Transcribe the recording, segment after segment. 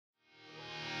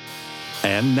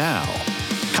And now,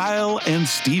 Kyle and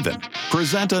Steven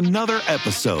present another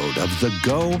episode of the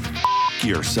Go F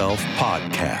Yourself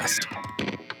podcast.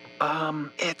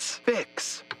 It's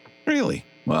Fix. Really?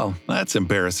 Well, that's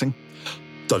embarrassing.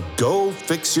 The Go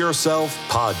Fix Yourself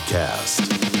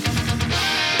podcast.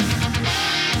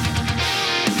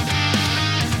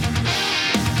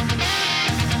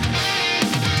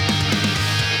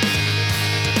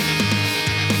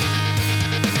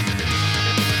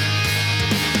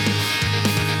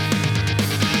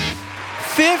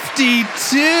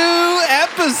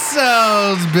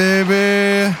 Episodes,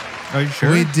 baby. Are you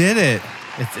sure? We did it.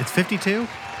 It's 52?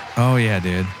 Oh yeah,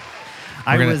 dude.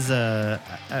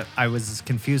 I was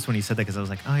confused when you said that because I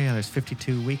was like, oh yeah, there's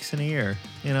 52 weeks in a year,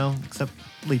 except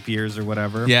leap years or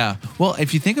whatever. Yeah. Well,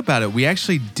 if you think about it, we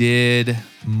actually did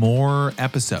more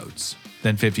episodes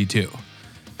than 52.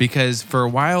 Because for a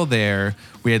while there,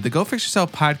 we had the Go Fix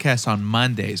Yourself podcast on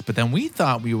Mondays, but then we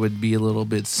thought we would be a little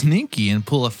bit sneaky and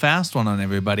pull a fast one on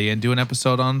everybody and do an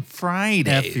episode on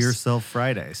Fridays. F Yourself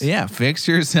Fridays. Yeah, Fix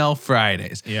Yourself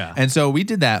Fridays. Yeah. And so we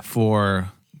did that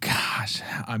for,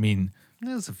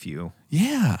 There's a few.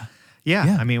 Yeah.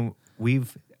 Yeah. I mean,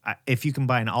 if you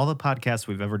combine all the podcasts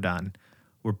we've ever done,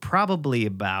 we're probably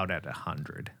about at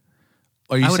 100.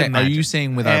 Are you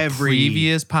saying with our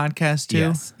previous podcast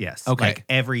too? Yes. Okay. Like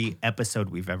every episode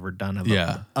we've ever done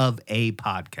of a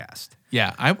podcast.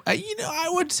 Yeah. I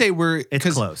would say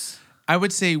It's close. I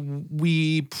would say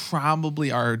we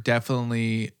probably are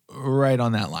definitely right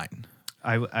on that line.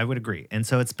 I would agree. And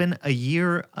so it's been a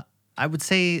year. I would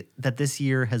say that this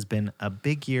year has been a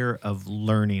big year of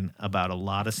learning about a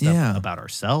lot of stuff about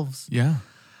ourselves. Yeah.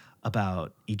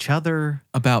 About each other.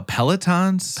 About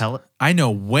Pelotons. I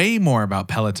know way more about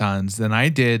Pelotons than I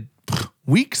did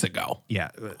weeks ago. Yeah.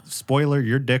 Spoiler,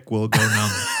 your dick will go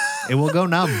numb. It will go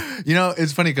numb.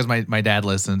 It's funny because my dad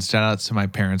listens. Shout out to my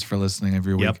parents for listening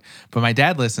every week. Yep. But my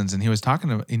dad listens and he was talking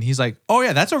to me and he's like, oh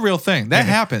yeah, that's a real thing. That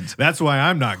happens. That's why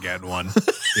I'm not getting one.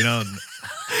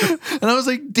 And I was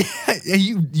like, Dad,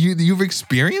 you've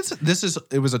experienced this?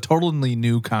 It was a totally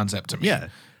new concept to me. Yeah.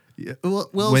 Well,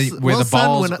 where the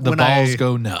balls balls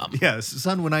go numb. Yes,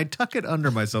 son. When I tuck it under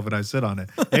myself and I sit on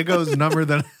it, it goes number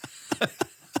than.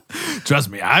 Trust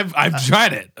me, I've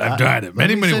tried it. I've tried it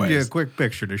many ways. Let me send you a quick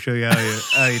picture to show you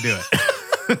how you do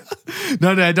it.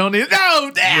 No, I don't need.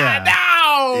 No, Dad,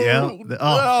 no. Yeah.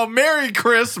 Oh, Merry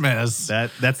Christmas.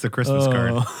 That's the Christmas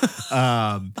card.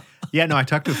 Yeah. No, I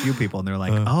talked to a few people and they're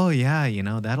like, oh yeah,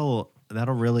 that'll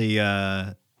really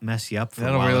mess you up for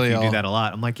a while if you do that a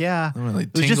lot. I'm like, yeah. Really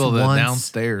tingle the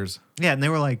downstairs. Yeah, and they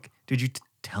were like, did you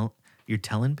you're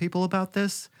telling people about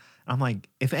this? I'm like,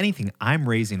 if anything, I'm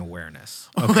raising awareness.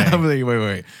 Okay.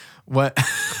 Wait. What?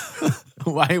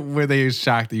 Why were they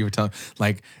shocked that you were telling?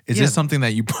 Like, is this something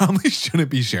that you probably shouldn't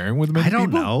be sharing with many people? I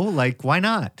don't know. Like, why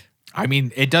not? I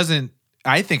mean, it doesn't.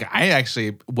 I think I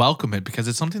actually welcome it because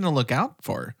it's something to look out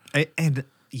for. And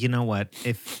you know what?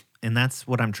 And that's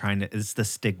what I'm trying to, is the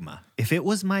stigma. If it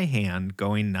was my hand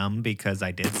going numb because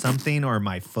I did something or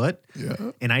my foot,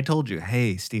 and I told you,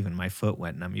 hey, Steven, my foot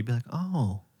went numb, you'd be like,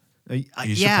 oh. You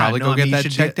should probably go get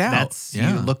that checked out. That's you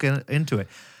look into it.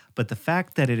 But the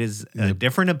fact that it is a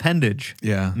different appendage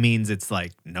means it's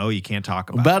like, no, you can't talk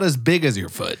about as big as your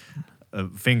foot.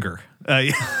 Finger.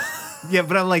 Yeah,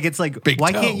 but I'm like, it's like, big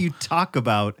why toe. can't you talk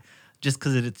about just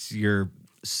because it's your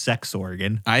sex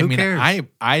organ? Who cares?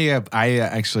 I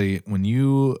actually, when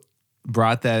you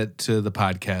brought that to the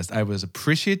podcast, I was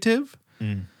appreciative,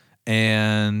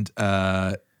 and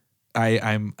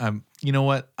I'm you know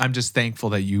what? I'm just thankful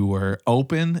that you were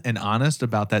open and honest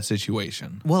about that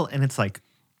situation. Well, and it's like,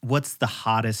 what's the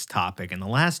hottest topic in the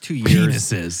last 2 years?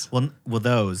 Penises. Well,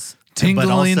 those tingling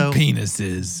but also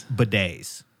penises.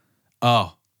 Bidets.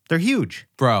 Oh, they're huge,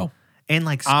 bro. And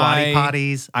like squatty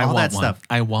potties, all that stuff.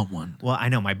 I want one. Well, I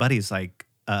know my buddy's like,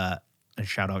 a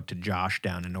shout out to Josh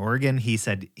down in Oregon. He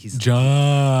said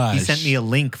Josh. He sent me a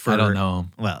link for. I don't know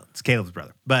him. Well, it's Caleb's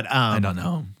brother, but I don't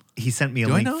know him. He sent me a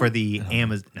link for the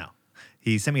Amazon. No,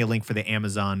 he sent me a link for the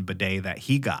Amazon bidet that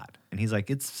he got, and he's like,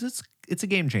 it's a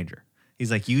game changer.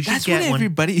 He's like, you should That's get what one.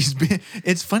 Everybody's been.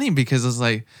 It's funny because it's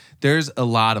like there's a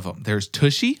lot of them. There's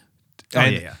Tushy.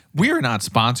 We are not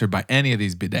sponsored by any of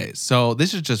these bidets. So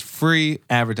this is just free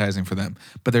advertising for them.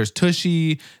 But there's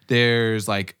Tushy, there's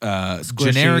like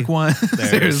generic one.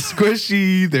 There's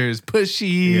Squishy, there's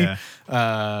Pushy.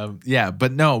 Yeah.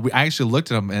 But no, I actually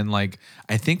looked at them and like,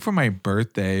 I think for my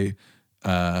birthday,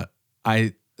 because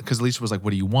Alicia was like, what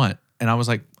do you want? And I was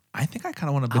like, I think I kind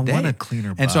of want a bidet. I want a cleaner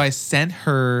butt. And so I sent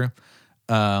her,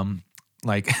 I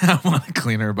want a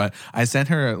cleaner, but I sent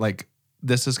her like,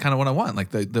 this is kind of what I want,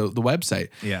 like the website.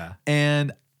 Yeah.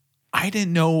 And I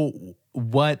didn't know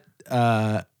what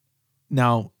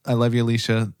now, I love you,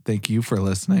 Alicia. Thank you for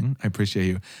listening. I appreciate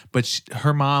you. But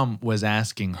her mom was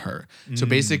asking her. So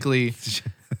basically,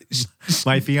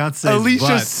 my fiance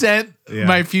Alicia sent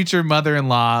my future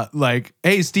mother-in-law like,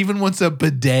 "Hey, Steven wants a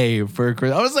bidet for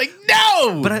Christmas." I was like,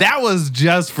 "No, but that was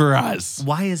just for us."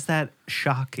 Why is that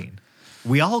shocking?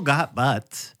 We all got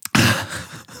butts.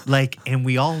 Like, and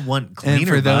we all want cleaner And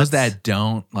for those butts. that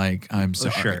don't, like, I'm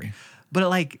sorry. Sure. But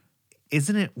like,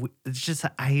 isn't it? It's just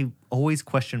I always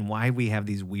question why we have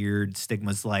these weird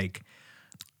stigmas like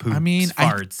poops,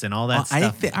 farts, and all that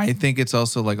stuff. I think it's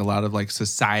also like a lot of like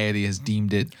society has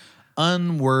deemed it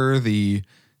unworthy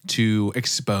to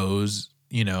expose,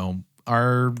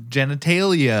 our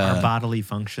genitalia, our bodily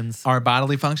functions.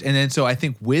 And then so I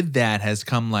think with that has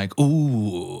come like,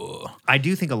 ooh. I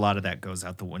do think a lot of that goes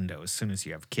out the window as soon as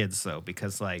you have kids, though,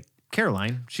 because like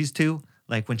Caroline, she's 2.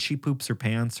 Like when she poops her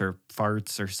pants or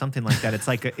farts or something like that, it's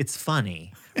like it's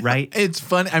funny, right? It's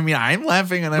funny. I mean, I'm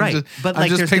laughing and I'm but I'm like,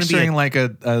 just picturing like a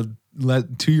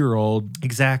 2-year-old.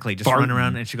 Exactly. Just run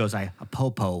around and she goes, a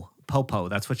popo.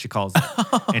 That's what she calls it.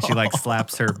 And she like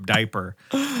slaps her diaper.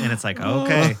 And it's like,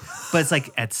 okay. But it's like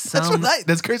at some.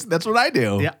 That's crazy. That's what I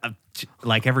do. Yeah.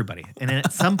 Like everybody. And then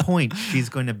at some point, she's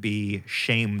going to be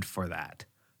shamed for that.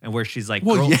 And where she's like,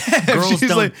 girls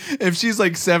don't. If she's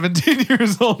like 17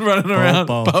 years old running around,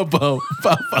 popo.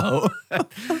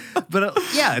 But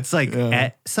it's like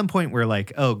at some point we're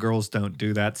like, oh, girls don't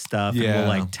do that stuff. Yeah. And we'll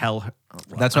like tell her.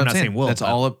 Well, that's what I'm saying. That's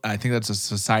all. I think that's a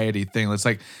society thing. It's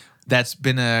like that's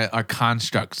been a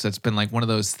construct. That's been like one of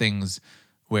those things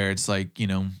where it's like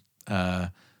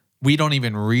we don't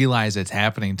even realize it's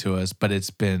happening to us, but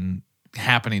it's been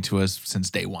happening to us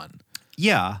since day one.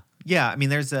 Yeah. I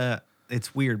mean,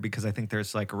 it's weird because I think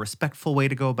there's like a respectful way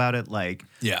to go about it. Like,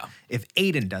 if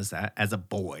Aiden does that as a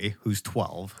boy who's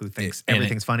 12, who thinks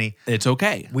everything's funny, it's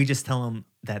okay. We just tell him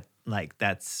that like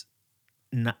that's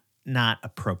not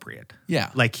appropriate.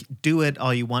 Yeah, like do it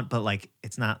all you want, but like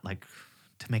it's not like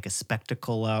to make a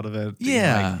spectacle out of it.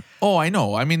 Yeah. I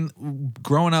know. I mean,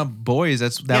 growing up, boys,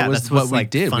 that's what we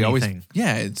did. We always,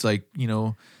 it's like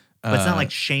but it's not like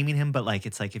shaming him, but like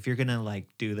it's like if you're gonna like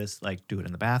do this, like do it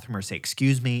in the bathroom or say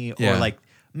excuse me or like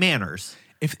manners.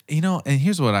 If and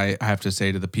here's what I have to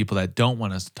say to the people that don't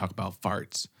want us to talk about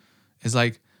farts, is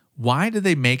like, why do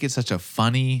they make it such a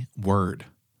funny word?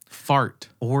 Fart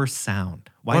or sound.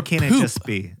 Why or can't poop. It just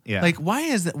be? Yeah. Like why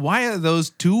is that? Why are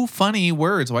those 2 funny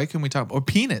words? Why can we talk? Or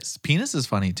penis? Penis is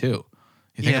funny too.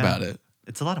 You think about it.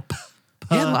 It's a lot of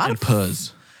a lot of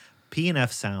puzz. P and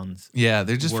F sounds. Yeah,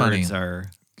 they're just funny. Are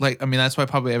like, I mean, that's why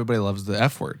probably everybody loves the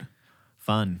F word.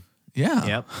 Fun. Yeah.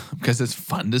 Yep. Because it's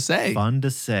fun to say.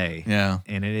 Yeah.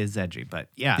 And it is edgy. But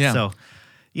yeah. So,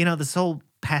 this whole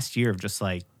past year of just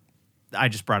like, I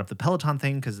just brought up the Peloton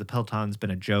thing because the Peloton's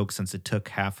been a joke since it took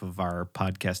half of our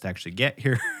podcast to actually get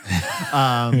here.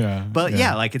 But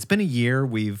like it's been a year.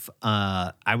 We've,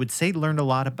 I would say, learned a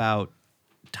lot about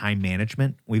time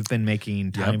management. We've been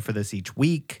making time for this each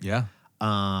week. Yeah.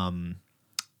 And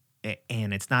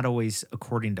it's not always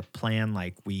according to plan.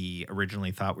 Like we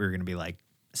originally thought we were going to be like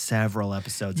several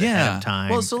episodes ahead of time.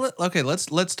 Well, so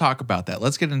let's talk about that.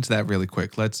 Let's get into that really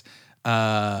quick. Let's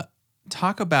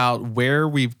talk about where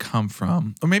we've come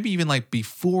from, or maybe even like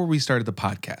before we started the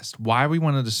podcast, why we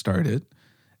wanted to start it,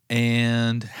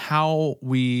 and how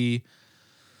we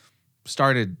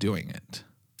started doing it.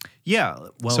 Yeah.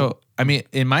 Well, so I mean,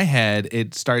 in my head,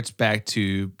 it starts back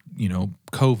to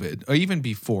COVID, or even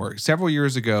before. Several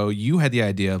years ago, you had the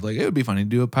idea of like, it would be funny to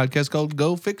do a podcast called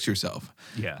Go Fix Yourself.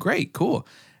 Yeah. Great, cool.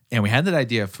 And we had that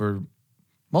idea for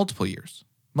multiple years.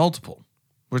 We're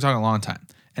talking a long time.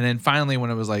 And then finally,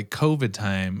 when it was like COVID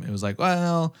time, it was like,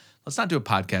 well, let's not do a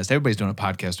podcast. Everybody's doing a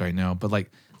podcast right now, but like,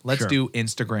 let's do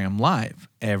Instagram Live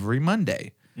every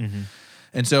Monday. Mm-hmm.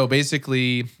 And so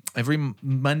basically every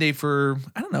Monday for,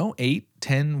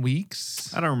 8-10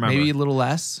 weeks. I don't remember. Maybe a little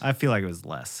less. I feel like it was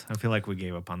less. I feel like we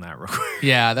gave up on that real quick.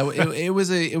 Yeah, it was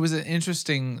an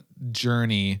interesting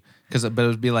journey but it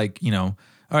would be like, all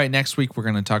right, next week we're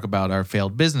going to talk about our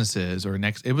failed businesses, or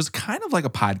it was kind of like a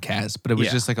podcast, but it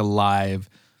was just like a live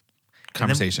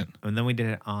conversation. And then we did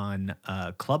it on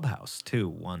Clubhouse too,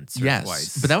 once or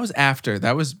twice. But that was after.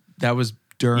 That was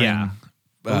during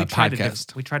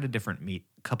podcast. We tried a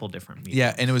couple different meetings.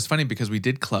 Yeah, and it was funny because we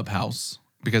did Clubhouse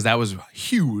because that was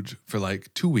huge for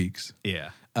like 2 weeks.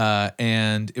 Yeah.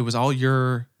 And it was all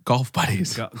your golf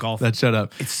buddies golf that shut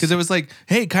up. Because it was like,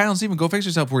 hey, Kyle and Steven, Go Fix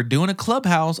Yourself. We're doing a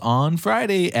Clubhouse on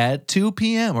Friday at 2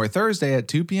 p.m. or Thursday at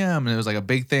 2 p.m. And it was like a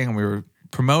big thing, and we were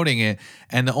promoting it.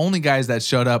 And the only guys that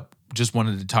showed up just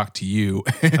wanted to talk to you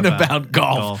about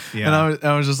golf. Yeah. And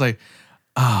I was just like,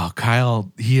 Oh,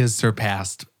 Kyle, he has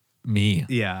surpassed me.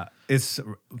 Yeah. It's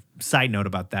side note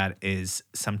about that is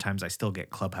sometimes I still get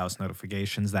Clubhouse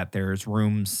notifications that there's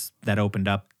rooms that opened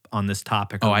up on this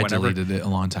topic or I whatever. deleted it a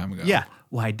long time ago. Yeah.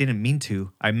 Well, I didn't mean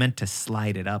to. I meant to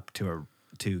slide it up to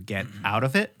get out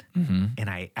of it, and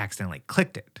I accidentally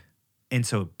clicked it. And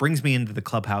so it brings me into the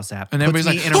Clubhouse app. And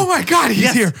everybody's like, oh my God,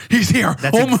 he's here. He's here.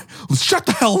 Shut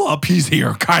the hell up. He's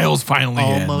here. Kyle's finally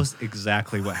in. Almost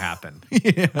exactly what happened.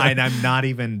 And I'm not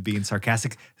even being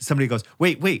sarcastic. Somebody goes,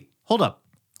 wait, hold up.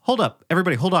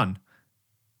 Everybody, hold on.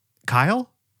 Kyle?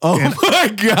 Oh my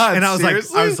God. And I was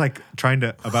seriously? like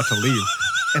about to leave.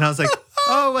 And I was like,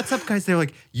 oh, what's up, guys? They're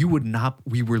like,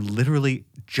 we were literally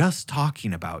just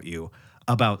talking about you,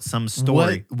 about some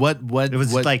story. What It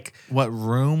was like, what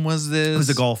room was this? it was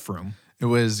a golf room. It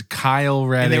was Kyle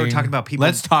Redding. And they were talking about people.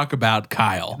 Let's talk about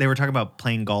Kyle. They were talking about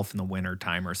playing golf in the winter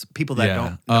time or people that Yeah.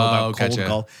 don't know about cold Gotcha.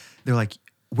 golf. They're like,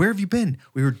 where have you been?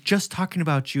 We were just talking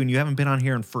about you and you haven't been on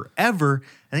here in forever. And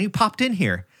then you popped in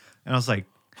here. And I was like,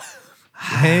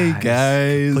 hey,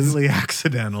 guys. completely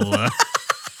accidental.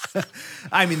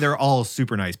 I mean, they're all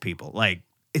super nice people. Like,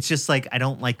 it's just like, I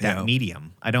don't like that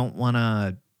medium. I don't want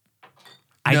to,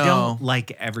 I don't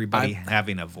like everybody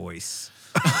having a voice.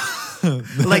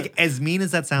 Like, as mean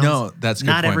as that sounds, No, that's a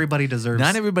good not point. everybody deserves.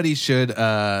 Not everybody should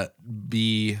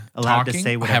be Allowed to talking,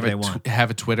 say whatever they want. Have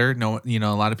a Twitter. No, a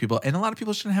lot of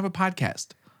people shouldn't have a podcast.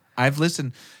 I've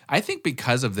listened. I think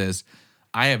because of this,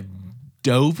 I have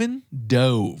dove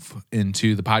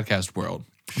into the podcast world.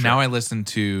 Sure. Now I listen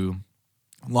to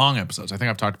long episodes. I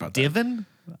think I've talked about that. Divin?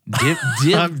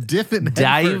 I'm dipping.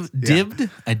 Dived.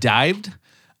 I dived.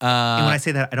 And when I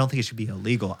say that, I don't think it should be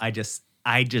illegal. I just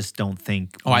don't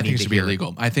think. Oh, I think it should be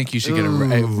illegal. I think you should get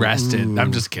arrested.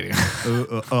 I'm just kidding.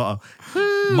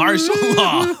 Martial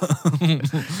law.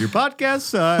 Your podcast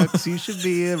sucks. You should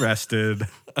be arrested.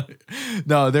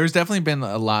 No, there's definitely been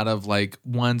a lot of like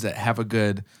ones that have a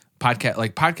good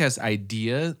podcast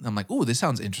idea. I'm like, oh, this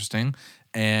sounds interesting,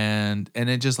 and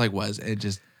it just like was. It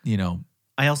just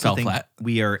I also fell think flat.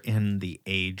 we are in the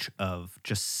age of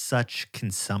just such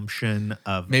consumption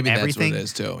of Maybe everything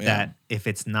that's what it is too. Yeah. that if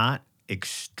it's not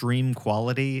extreme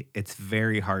quality, it's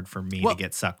very hard for me to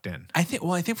get sucked in. I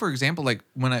think for example, like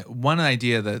one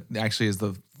idea that actually is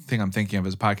the thing I'm thinking of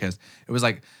as a podcast, it was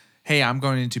like, hey, I'm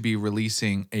going to be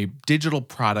releasing a digital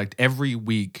product every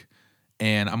week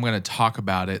and I'm going to talk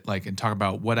about it, and talk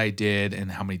about what I did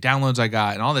and how many downloads I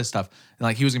got and all this stuff.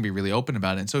 And he was going to be really open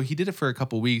about it. And so he did it for a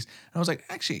couple of weeks. And I was like,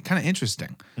 actually kind of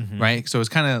interesting, right? So it's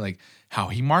kind of like how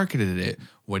he marketed it.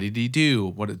 What did he do?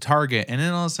 What did Target? And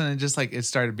then all of a sudden it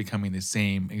started becoming the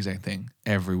same exact thing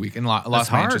every week. And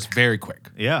lost my interest very quick.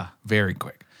 Yeah. Very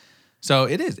quick. So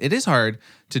it is hard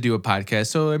to do a podcast.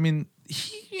 So, I mean,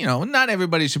 not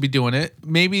everybody should be doing it.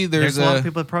 Maybe there's a lot of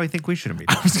people that probably think we shouldn't be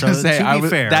doing it. I was going to say,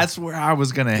 fair. that's where I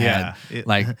was going to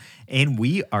head. And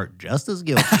we are just as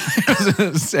guilty. I was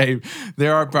going to say,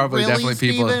 there are probably definitely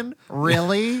people. Steven?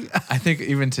 Really? I think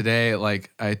even today,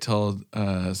 I told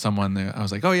someone that I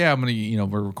was like, oh yeah, I'm going to,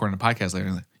 we're recording a podcast later.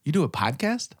 And like, you do a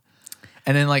podcast?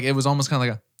 And then it was almost kind of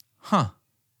like huh.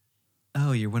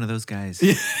 Oh, you're one of those guys.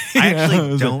 I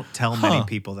actually don't tell many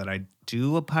people that I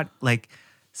do a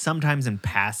sometimes in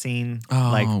passing.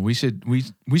 Oh, we should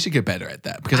get better at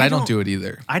that because I don't do it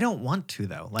either. I don't want to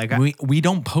though. We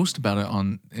don't post about it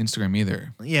on Instagram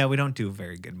either. Yeah, we don't do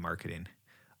very good marketing.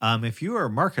 If you are a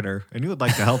marketer and you would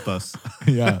like to help us,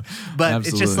 yeah, but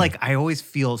absolutely. It's just I always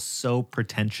feel so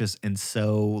pretentious and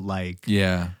so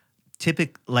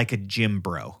typical, like a gym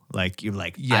bro. You're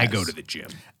yes. I go to the gym.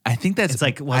 I think that's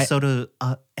so do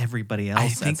everybody else. I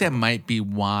think that might be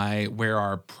where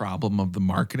our problem of the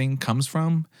marketing comes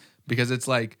from, because it's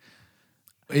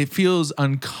it feels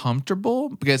uncomfortable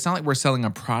because it's not like we're selling a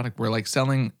product. We're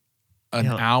selling an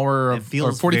hour of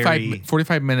or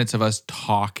 45 minutes of us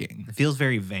talking. It feels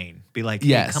very vain. Be like, hey,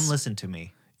 yes. come listen to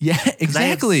me. Yeah,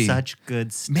 exactly. I have such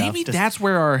good stuff. Maybe that's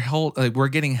where our we're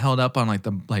getting held up on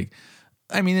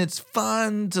I mean, it's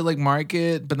fun to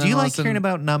market, but then do you like hearing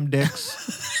about numb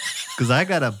dicks? Because I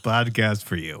got a podcast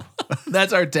for you.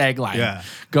 That's our tagline. Yeah.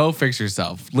 Go fix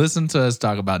yourself. Listen to us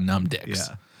talk about numb dicks.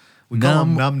 Yeah. We call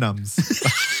them num-nums.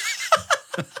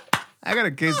 I got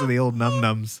a case of the old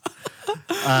num-nums.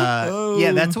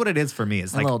 Yeah, that's what it is for me.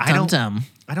 It's I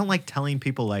don't like telling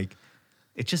people it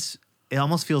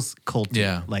almost feels culty.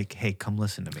 Yeah. Hey, come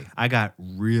listen to me. I got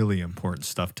really important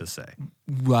stuff to say.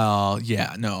 Well,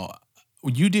 yeah, no.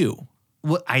 You do.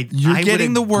 Well, you're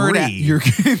getting the word out. You're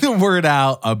getting the word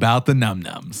out about the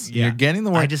num-nums. Yeah. You're getting the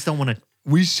word. I just don't want to.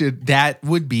 We should. That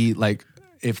would be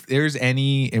if there's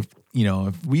any. If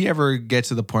we ever get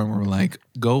to the point where we're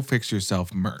go fix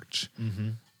yourself merch,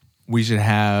 we should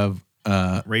have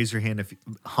raise your hand if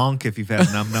honk if you've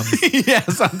had num nums. yeah,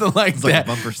 something like it's that. Like a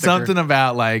bumper sticker. Something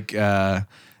about like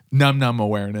num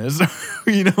awareness.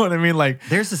 You know what I mean? Like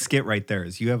there's a skit right there.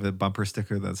 Is you have a bumper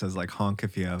sticker that says like honk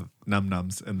if you have num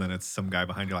nums, and then it's some guy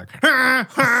behind you like,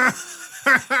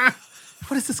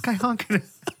 what is this guy honking?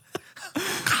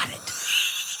 Got it.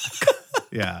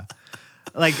 Yeah.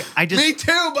 Like I just me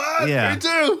too, bud. Yeah. Me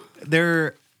too.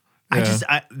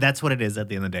 That's what it is at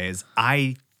the end of the day. Is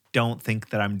I don't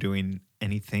think that I'm doing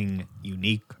anything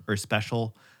unique or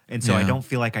special. And so I don't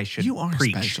feel like I should You are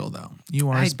preach. special though. You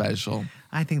are special.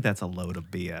 I think that's a load of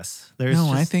BS.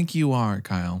 I think you are,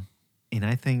 Kyle. And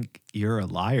I think you're a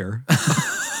liar.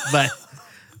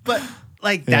 but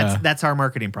like that's our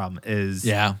marketing problem is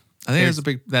I think there's a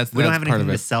big that's we don't that's have part anything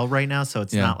of to it. sell right now, so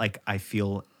it's not like I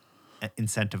feel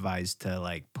incentivized to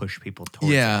like push people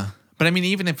towards Yeah. it. But I mean,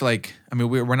 even if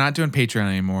we're not doing Patreon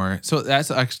anymore. So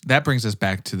that brings us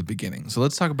back to the beginning. So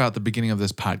let's talk about the beginning of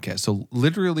this podcast. So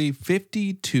literally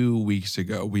 52 weeks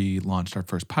ago, we launched our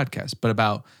first podcast. But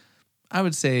about, I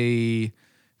would say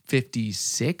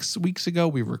 56 weeks ago,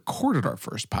 we recorded our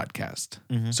first podcast.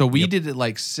 Mm-hmm. So we did it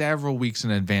like several weeks in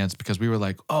advance because we were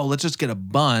like, oh, let's just get a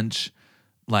bunch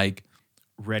like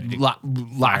ready,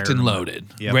 locked and loaded,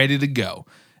 ready to go.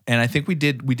 And I think we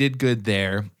did good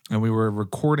there. And we were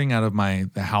recording out of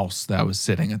the house that I was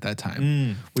sitting at that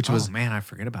time, which was man, I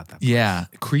forget about that place. Yeah,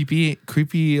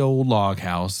 creepy old log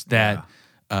house that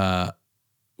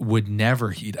would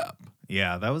never heat up.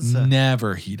 Yeah, that was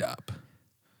never heat up.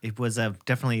 It was a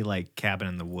definitely like cabin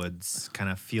in the woods kind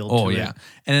of feel. Oh to yeah, it.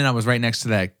 And then I was right next to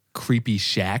that creepy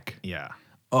shack. Yeah.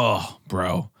 Oh,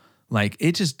 bro, like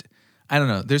it just. I don't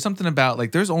know. There's something about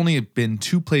like there's only been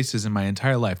 2 places in my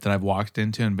entire life that I've walked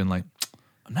into and been like,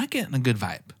 I'm not getting a good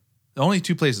vibe. The only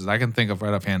 2 places I can think of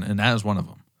right offhand, and that is one of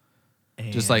them.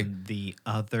 And just like the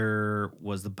other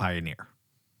was the Pioneer.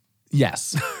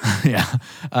 Yes,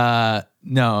 yeah.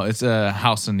 No, it's a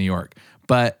house in New York,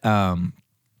 but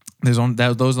those are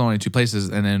the only 2 places,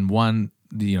 and then one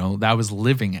that I was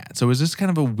living at. So it was just kind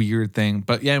of a weird thing.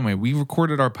 But yeah, anyway, we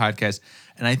recorded our podcast,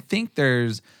 and I think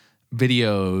there's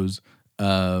videos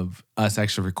of us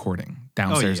actually recording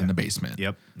downstairs in the basement.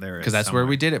 Yep, there is. Because that's where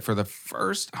we did it for the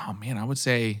first. Oh man, I would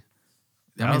say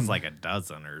that was like a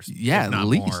dozen or at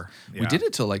least. More. Yeah. We did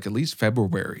it till like at least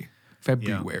February.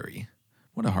 Yeah.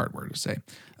 What a hard word to say.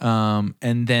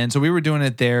 And then so we were doing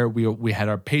it there. We had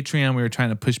our Patreon. We were trying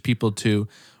to push people to,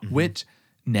 which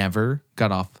never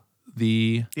got off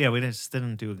the. Yeah, we just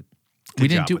didn't do. We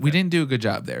didn't do a good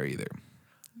job there either.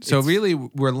 So really,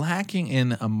 we're lacking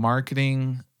in a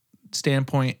marketing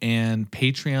standpoint and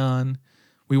Patreon.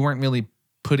 We weren't really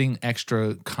putting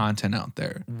extra content out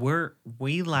there.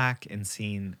 We lack in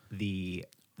seeing the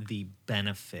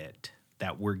benefit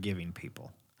that we're giving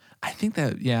people. I think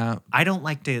that I don't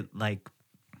like to like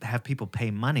have people pay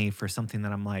money for something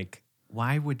that I'm like,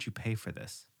 why would you pay for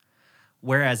this?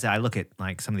 Whereas I look at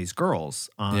like some of these girls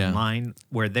online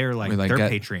where they're like their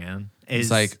Patreon is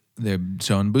it's like they're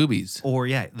showing boobies. Or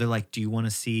they're like, do you want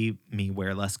to see me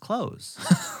wear less clothes?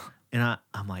 And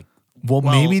I'm like, well,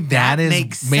 maybe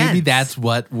that's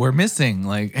what we're missing.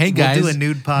 Like, hey guys, we'll do a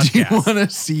nude podcast. Do you want to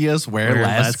see us wear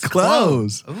less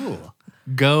clothes? Ooh.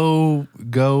 Go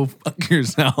fuck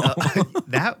yourself.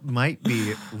 That might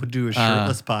be. We'll do a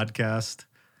shirtless podcast.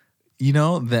 You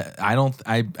know that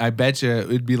I bet you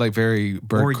it'd be like very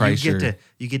Bert Kreischer.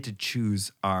 You get to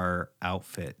choose our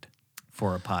outfit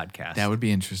for a podcast. That would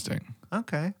be interesting.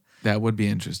 Okay. That would be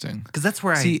interesting. Because that's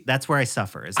where I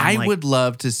suffer. I would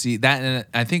love to see that, and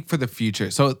I think for the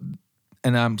future. So,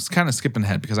 and I'm kind of skipping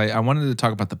ahead because I wanted to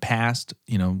talk about the past.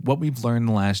 What we've learned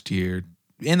the last year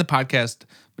in the podcast,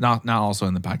 but not also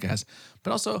in the podcast, but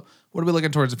also what are we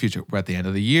looking towards the future? We're at the end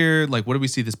of the year. Like, what do we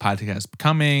see this podcast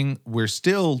becoming? We're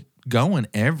still going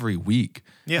every week.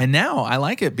 Yeah. And now I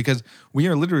like it because we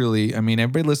are literally,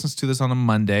 everybody listens to this on a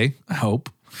Monday, I hope.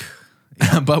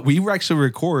 But we actually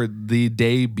record the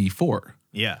day before.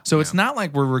 Yeah. So it's not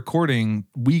like we're recording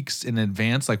weeks in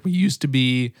advance like we used to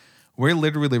be. We're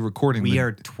literally recording. We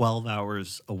are 12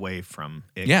 hours away from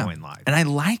it going live. And I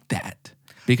like that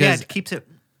because it keeps it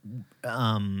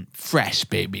fresh,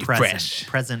 baby.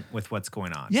 Present with what's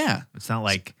going on. Yeah. It's not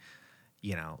like,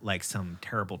 like some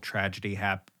terrible tragedy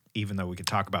happened, even though we could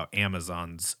talk about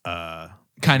Amazon's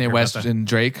Kanye West and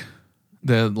Drake.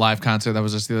 The live concert that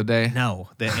was just the other day? No,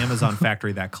 the Amazon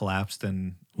factory that collapsed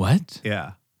and what?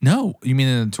 Yeah. No, you mean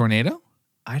in a tornado?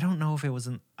 I don't know if it was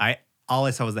all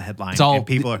I saw was the headline. It's all and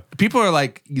people are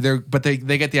like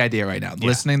they get the idea right now.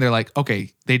 Listening, they're like,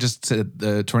 okay, they just said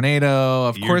the tornado.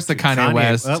 Of course, the Kanye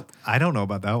West. I don't know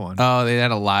about that one. Oh, they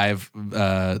had a live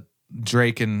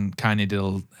Drake and Kanye did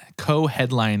a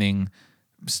co-headlining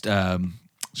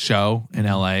show in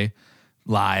LA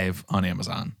live on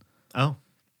Amazon. Oh,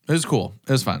 it was cool.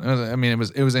 It was fun. It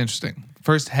was interesting.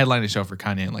 First headlining show for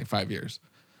Kanye in like 5 years.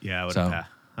 yeah,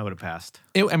 I would have passed.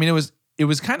 It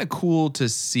was kind of cool to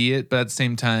see it, but at the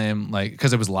same time, like,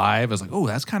 because it was live, I was like, oh,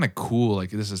 that's kind of cool.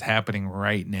 Like, this is happening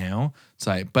right now. It's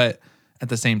like, but at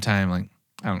the same time, like,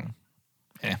 I don't know.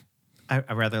 Yeah.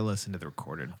 I'd rather listen to the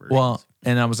recorded version. Well,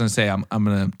 and I was going to say, I'm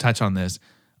going to touch on this.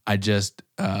 I just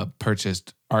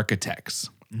purchased Architects.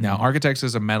 Now, Architects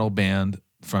is a metal band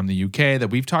from the UK that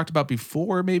we've talked about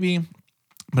before, maybe,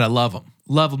 but I love them.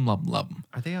 Love them, love them, love them.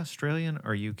 Are they Australian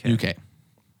or UK? UK. Are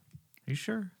you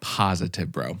sure?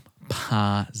 Positive, bro.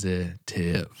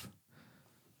 Positive.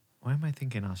 Why am I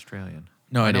thinking Australian?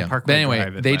 No idea. Parkway But anyway,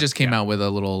 Drive they just came out with a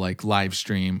little like live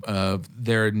stream of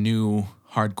their new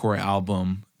hardcore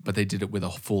album, but they did it with a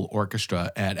full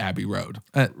orchestra at Abbey Road.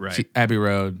 Right. Abbey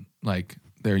Road, like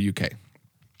they're UK.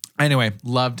 Anyway,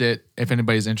 loved it. If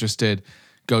anybody's interested,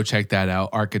 go check that out.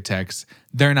 Architects.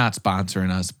 They're not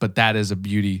sponsoring us, but that is a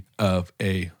beauty of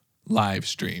a live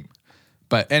stream.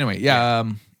 But anyway,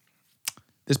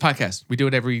 this podcast, we do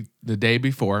it the day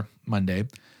before Monday,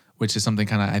 which is something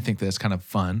kind of, I think that's kind of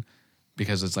fun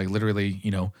because it's like literally,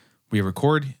 we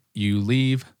record, you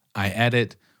leave, I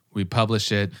edit, we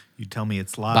publish it. You tell me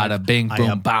it's live. Bada bing,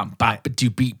 boom, bam, bop,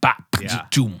 ba-doo, beep, bop, Yeah.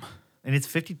 doom. And it's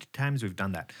 52 times we've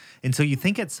done that. And so you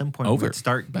think at some point Over, we'd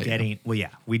start but, getting,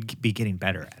 we'd be getting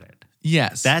better at it.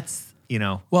 Yes. That's,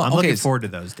 Well, I'm looking okay, forward to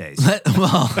those days.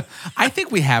 Well, I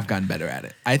think we have gotten better at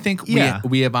it. I think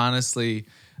we have honestly,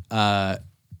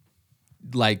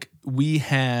 we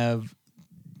have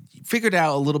figured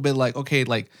out a little bit like, okay,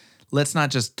 like, let's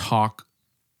not just talk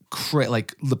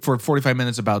for 45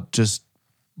 minutes about just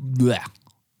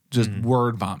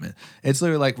word vomit. It's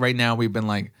literally like right now we've been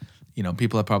like,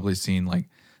 people have probably seen like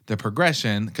the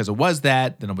progression because it was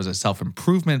that, then it was a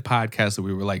self-improvement podcast that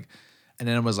we were like, and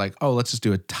then it was like, oh, let's just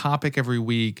do a topic every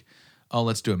week. Oh,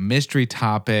 let's do a mystery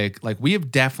topic. Like we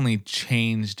have definitely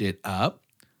changed it up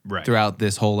throughout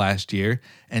this whole last year.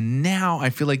 And now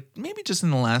I feel like maybe just in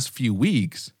the last few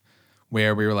weeks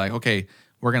where we were like, okay,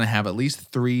 we're going to have at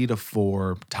least 3 to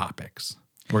 4 topics.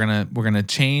 We're going to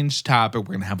change topic.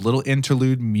 We're going to have little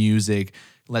interlude music.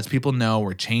 Lets people know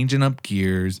we're changing up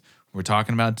gears. We're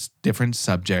talking about different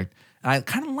subject. And I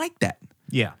kind of like that.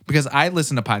 Yeah. Because I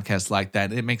listen to podcasts like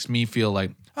that. It makes me feel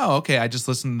like, oh, okay, I just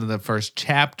listened to the first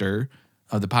chapter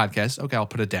of the podcast. Okay, I'll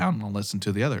put it down and I'll listen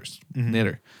to the others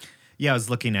later. Yeah, I was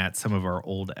looking at some of our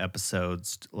old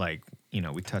episodes, like,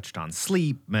 we touched on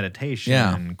sleep,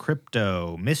 meditation,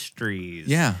 crypto,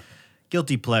 mysteries,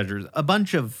 guilty pleasures, a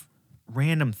bunch of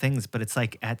random things. But it's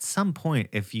like at some point,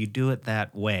 if you do it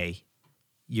that way,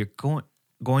 you're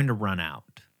going to run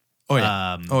out.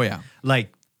 Oh, yeah.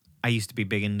 Like, I used to be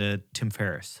big into Tim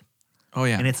Ferriss. Oh,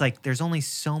 yeah. And it's like there's only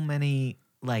so many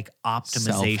like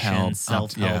optimization,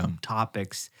 self-help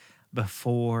topics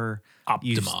before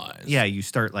optimize. You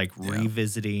start like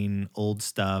revisiting old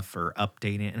stuff or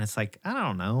updating it. And it's like, I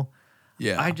don't know.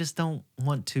 Yeah. I just don't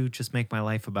want to just make my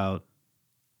life about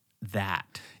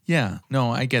that. Yeah.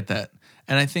 No, I get that.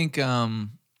 And I think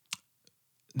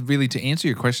really to answer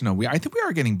your question, though, I think we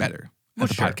are getting better at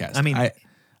the podcast. I mean,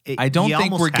 I don't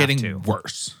think we're getting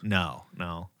worse. No.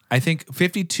 I think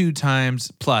 52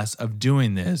 times plus of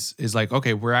doing this is like,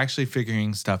 okay, we're actually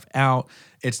figuring stuff out.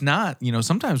 It's not,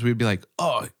 sometimes we'd be like,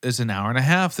 oh, it's an hour and a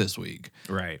half this week.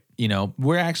 Right.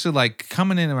 We're actually like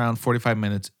coming in around 45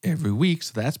 minutes every week.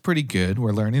 So that's pretty good.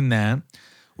 We're learning that.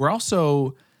 We're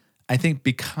also, I think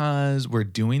because we're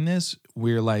doing this,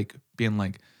 we're like being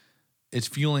like, it's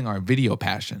fueling our video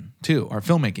passion too, our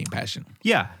filmmaking passion.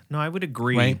 Yeah. No, I would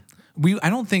agree. Right. I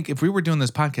don't think if we were doing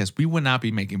this podcast, we would not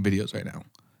be making videos right now.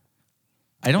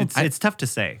 It's tough to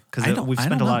say because we've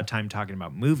spent a lot of time talking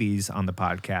about movies on the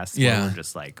podcast. Where we're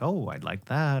just like, oh, I'd like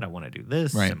that. I want to do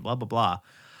this and blah, blah,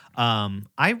 blah.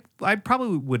 I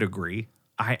probably would agree.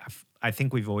 I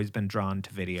think we've always been drawn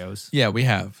to videos. Yeah, we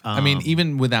have. I mean,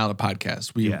 even without a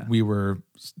podcast, we were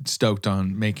stoked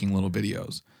on making little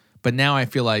videos. But now I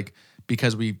feel like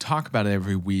because we talk about it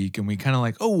every week and we kind of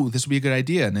like, oh, this would be a good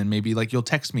idea. And then maybe like you'll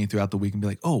text me throughout the week and be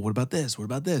like, oh, what about this? What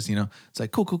about this? It's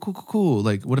like, cool.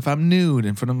 Like, what if I'm nude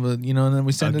in front of a, and then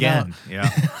we send it out. Yeah.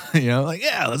 Like,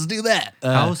 yeah, let's do that.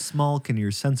 How small can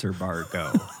your sensor bar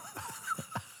go?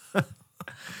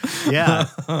 Yeah.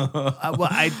 Well,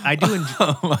 I do enjoy.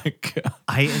 Oh my God.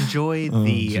 I enjoy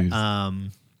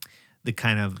the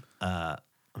kind of,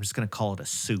 I'm just going to call it a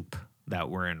soup that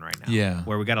we're in right now. Yeah.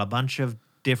 Where we got a bunch of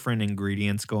different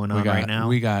ingredients going on right now.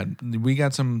 We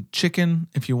got some chicken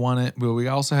if you want it. But we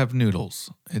also have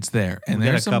noodles. It's there, and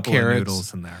there's some carrots,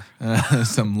 noodles in there.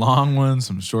 some long ones,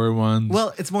 some short ones.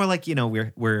 Well, it's more like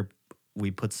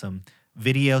we put some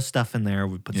video stuff in there.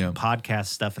 We put some podcast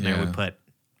stuff in there. We put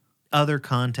other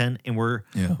content, and we're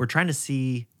trying to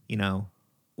see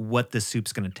what this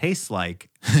soup's going to taste like.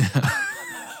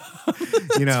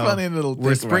 Funny little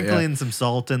we're sprinkling some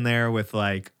salt in there with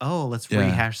let's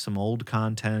rehash some old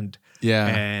content. Yeah.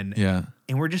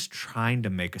 And we're just trying to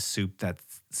make a soup that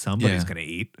somebody's going to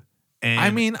eat. And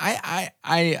I mean,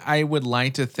 I would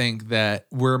like to think that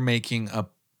we're making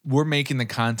the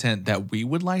content that we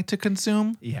would like to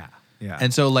consume. Yeah. Yeah.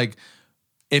 And so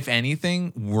if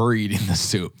anything, we're eating the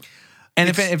soup. And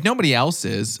if nobody else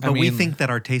is, we think that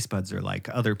our taste buds are like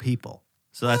other people.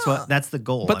 So that's the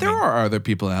goal. But there are other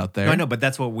people out there. No, I know, but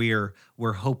that's what we're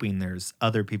hoping. There's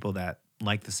other people that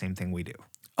like the same thing we do.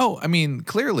 Oh, I mean,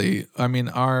 clearly,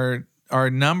 our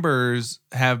numbers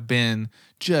have been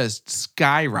just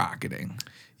skyrocketing.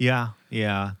 Yeah,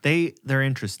 yeah. They're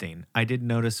interesting. I did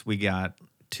notice we got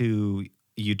 2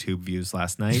 YouTube views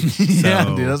last night.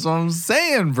 Yeah, dude, that's what I'm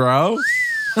saying, bro.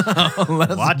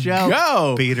 Let's watch out,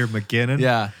 go. Peter McKinnon.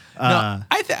 Yeah. No,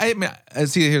 I mean,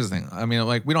 see, here's the thing. I mean,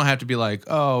 we don't have to be like,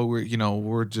 oh,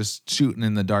 we're just shooting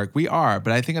in the dark. We are,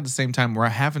 but I think at the same time, we're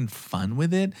having fun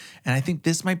with it. And I think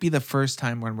this might be the first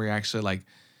time when we're actually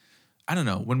I don't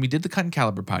know, when we did the Cut and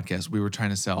Caliber podcast, we were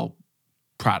trying to sell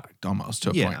product almost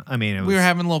to a point. I mean, we were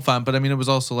having a little fun, but I mean, it was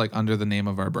also under the name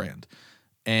of our brand.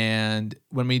 And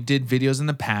when we did videos in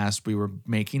the past, we were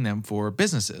making them for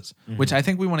businesses, which I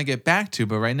think we want to get back to.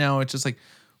 But right now, it's just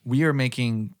we are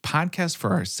making podcasts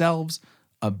for ourselves,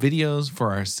 videos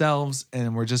for ourselves,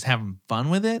 and we're just having fun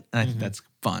with it. And I think that's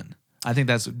fun. I think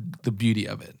that's the beauty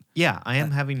of it. Yeah, I am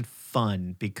having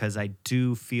fun because I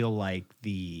do feel like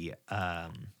the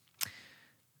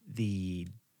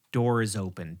door is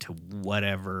open to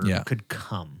whatever could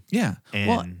come. Yeah.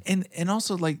 Well, and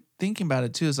also thinking about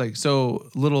it too is so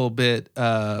a little bit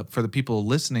for the people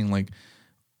listening,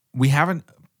 we haven't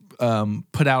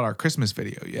put out our Christmas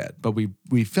video yet, but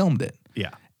we filmed it.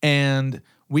 Yeah. And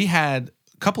we had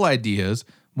a couple ideas.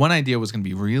 One idea was going to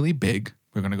be really big.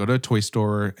 We're going to go to a toy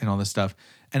store and all this stuff.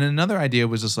 And another idea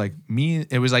was just me.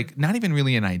 It was not even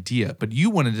really an idea, but you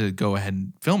wanted to go ahead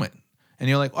and film it. And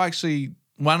you're like, well, actually,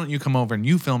 why don't you come over and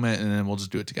you film it and then we'll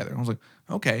just do it together. And I was like,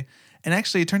 okay. And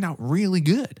actually, it turned out really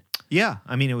good. Yeah.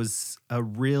 I mean, it was a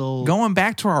real... Going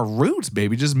back to our roots,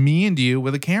 baby. Just me and you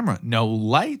with a camera. No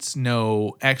lights,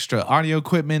 no extra audio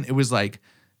equipment. It was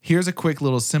here's a quick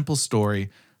little simple story.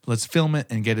 Let's film it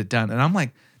and get it done. And I'm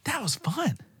like, that was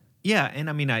fun. Yeah. And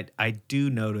I mean, I do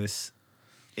notice...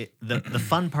 The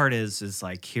fun part is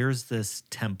here's this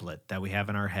template that we have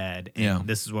in our head, and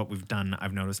this is what we've done.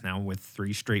 I've noticed now with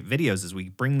 3 straight videos is we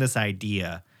bring this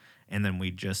idea, and then we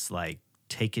just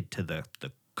take it to the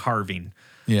carving.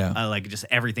 Yeah, just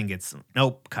everything gets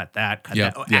cut that.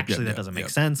 Oh, actually, that doesn't make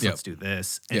sense. Let's do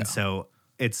this. And so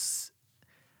it's,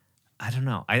 I don't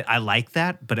know. I like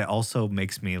that, but it also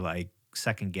makes me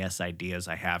second guess ideas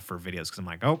I have for videos because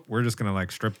I'm we're just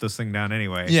gonna strip this thing down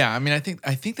anyway. Yeah, I mean, I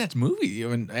think that's movie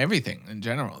and everything in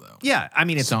general though. Yeah, I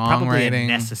mean, it's probably a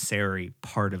necessary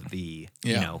part of the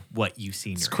what you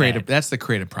see in your creative. head. That's the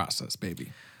creative process,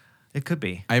 baby. It could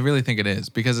be. I really think it is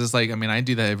because it's I mean, I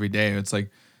do that every day. It's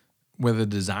with a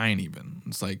design even.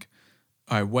 It's all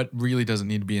right, what really doesn't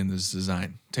need to be in this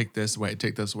design? Take this away.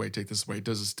 Take this away. Take this away.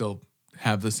 Does it still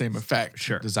have the same effect?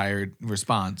 Sure. Desired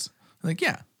response.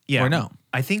 Yeah, or no.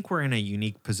 I think we're in a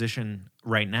unique position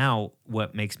right now.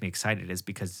 What makes me excited is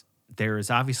because there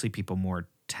is obviously people more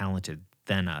talented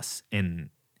than us in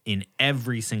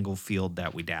every single field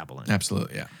that we dabble in.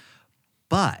 Absolutely, yeah.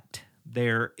 But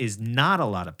there is not a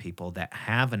lot of people that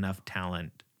have enough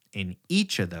talent in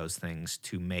each of those things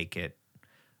to make it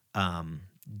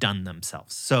done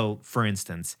themselves. So, for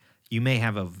instance, you may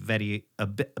have a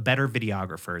better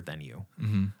videographer than you.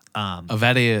 Mm-hmm. A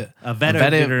better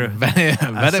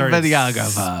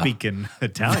videographer. Speaking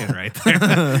Italian right there.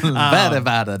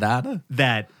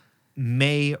 That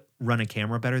may run a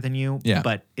camera better than you,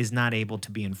 but is not able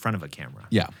to be in front of a camera.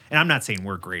 Yeah. And I'm not saying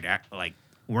we're great at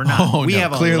we're not. We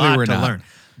have a lot to learn.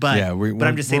 But but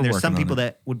I'm just saying there's some people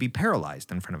that would be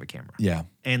paralyzed in front of a camera. Yeah.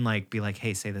 And be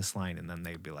hey, say this line, and then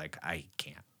they'd be I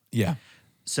can't. Yeah.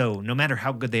 So no matter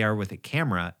how good they are with a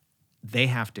camera, they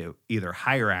have to either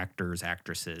hire actors,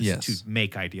 actresses to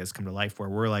make ideas come to life where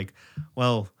we're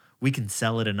well, we can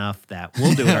sell it enough that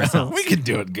we'll do it ourselves. We can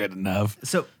do it good enough.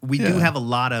 So we do have a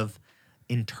lot of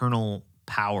internal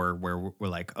power where we're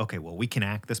like, okay, well, we can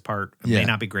act this part. It may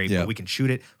not be great, but we can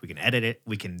shoot it. We can edit it.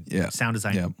 We can sound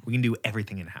design. We can do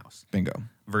everything in-house. Bingo.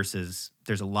 Versus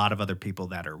there's a lot of other people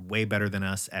that are way better than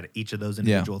us at each of those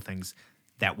individual things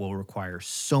that will require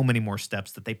so many more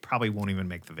steps that they probably won't even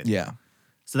make the video. Yeah.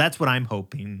 So that's what I'm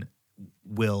hoping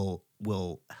will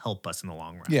help us in the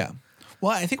long run. Yeah.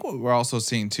 Well, I think what we're also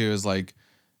seeing too is like,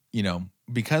 you know,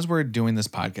 because we're doing this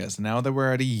podcast, now that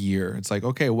we're at a year, it's like,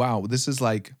 okay, wow, this is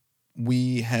like,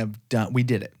 we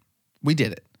did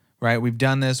it, right? We've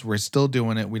done this. We're still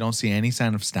doing it. We don't see any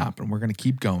sign of stopping. We're going to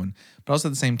keep going. But also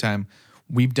at the same time,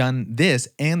 we've done this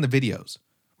and the videos.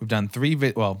 We've done 2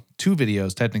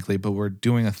 videos technically, but we're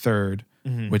doing a third,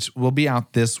 which will be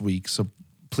out this week. So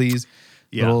please,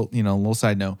 little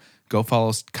side note, go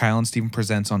follow Kyle and Steven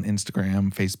Presents on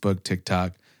Instagram, Facebook,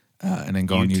 TikTok, and then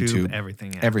go on YouTube.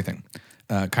 Everything. Yeah. Everything.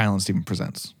 Kyle and Steven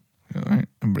Presents. All right.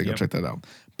 Everybody go check that out.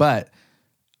 But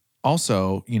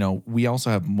also, you know, we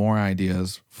also have more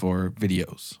ideas for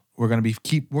videos.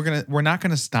 We're not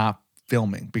gonna stop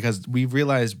filming because we've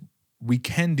realized we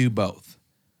can do both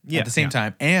at the same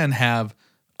time and have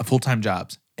a full-time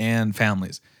jobs and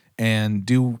families and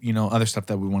do, you know, other stuff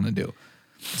that we want to do.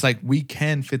 It's like we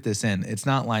can fit this in. It's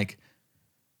not like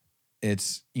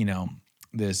it's, you know,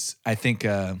 this, I think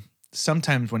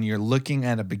sometimes when you're looking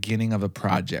at a beginning of a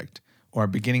project or a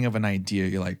beginning of an idea,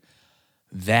 you're like,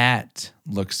 that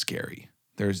looks scary.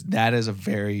 That is a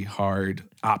very hard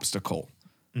obstacle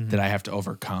that I have to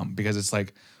overcome because it's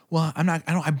like, well,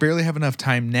 I barely have enough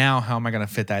time now. How am I going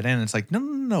to fit that in? And it's like,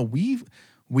 no.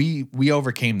 We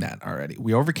overcame that already.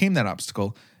 We overcame that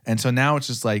obstacle. And so now it's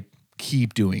just like,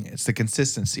 keep doing it. It's the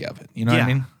consistency of it. You know what I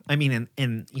mean? I mean,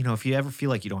 and you know, if you ever feel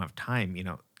like you don't have time, you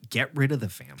know, get rid of the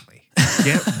family.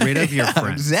 Get rid of your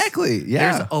friends. Exactly.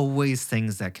 Yeah. There's always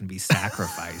things that can be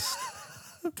sacrificed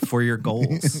for your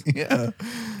goals. Yeah.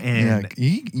 And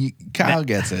Kyle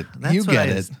gets it. You get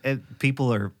it.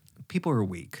 People are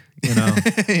weak. You know,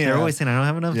 they're always saying, I don't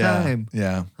have enough time.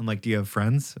 Yeah. I'm like, do you have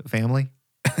friends, family?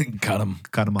 Cut them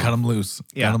off. Cut them loose.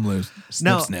 Yeah. Cut them loose.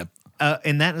 Snip.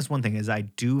 And that is one thing is I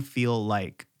do feel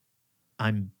like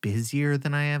I'm busier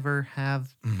than I ever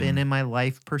have been in my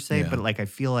life per se, but like I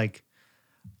feel like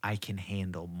I can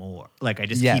handle more. Like I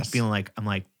just keep feeling like I'm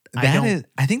like I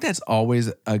think that's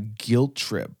always a guilt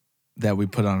trip that we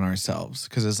put on ourselves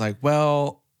because it's like,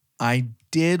 well, I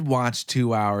did watch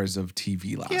 2 hours of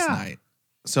TV last night.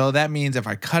 So that means if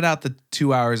I cut out the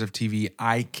 2 hours of TV,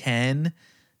 I can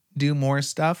do more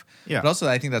stuff. Yeah. But also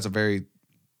I think that's a very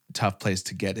tough place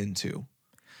to get into.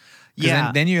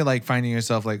 Yeah. Then you're like finding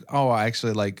yourself like, oh, I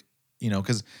actually like, you know,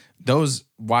 because those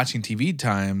watching TV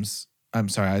times. I'm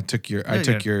sorry, I took your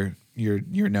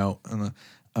note.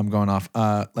 I'm going off.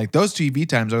 Like those TV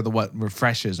times are what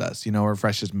refreshes us, you know,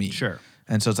 refreshes me. Sure.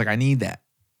 And so it's like I need that.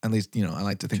 At least, you know, I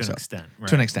like to think to so. An extent, right.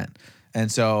 To an extent. And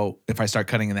so if I start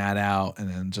cutting that out, and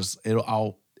then just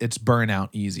it's burnout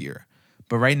easier.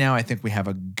 But right now, I think we have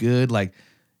a good like,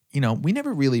 you know, we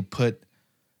never really put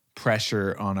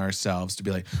pressure on ourselves to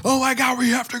be like, oh my God,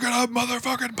 we have to get a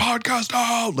motherfucking podcast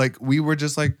out. Like we were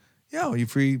just like, yo, you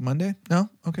free Monday? No?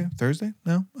 Okay. Thursday?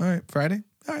 No? All right. Friday?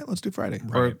 All right, let's do Friday.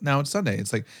 Right. Or now it's Sunday.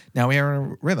 It's like, now we are in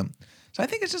a rhythm. So I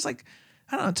think it's just like,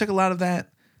 I don't know, it took a lot of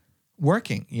that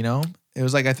working, you know? It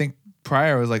was like, I think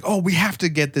prior was like, oh, we have to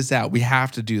get this out. We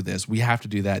have to do this. We have to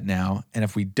do that now. And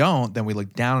if we don't, then we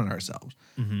look down on ourselves.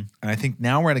 Mm-hmm. And I think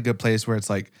now we're at a good place where it's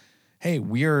like, hey,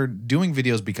 we are doing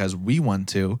videos because we want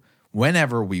to,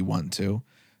 whenever we want to.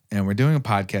 And we're doing a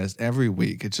podcast every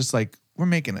week. It's just like, we're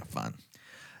making it fun.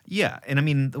 Yeah. And I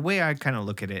mean, the way I kind of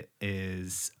look at it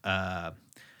is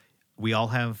we all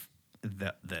have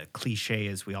the cliche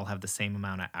is we all have the same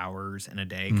amount of hours in a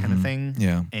day kind of thing.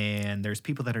 Yeah. And there's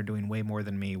people that are doing way more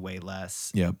than me, way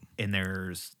less. Yep. And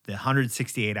there's the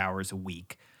 168 hours a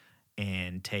week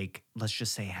and take, let's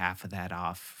just say half of that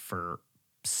off for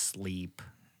sleep,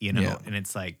 you know? Yeah. And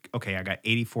it's like, okay, I got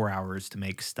 84 hours to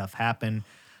make stuff happen.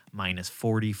 Minus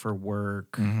 40 for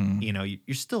work. Mm-hmm. You know,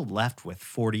 you're still left with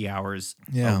 40 hours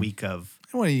a week of.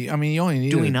 What do you? I mean, you only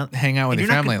need to hang out with your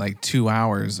family like 2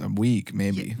 hours a week,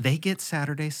 maybe. Yeah, they get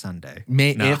Saturday, Sunday.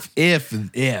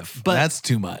 If but that's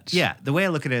too much. Yeah, the way I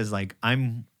look at it is like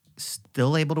I'm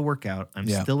still able to work out. I'm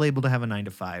still able to have a 9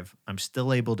 to 5. I'm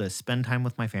still able to spend time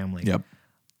with my family. Yep.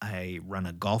 I run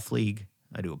a golf league.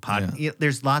 I do a podcast. Yeah.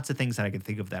 There's lots of things that I can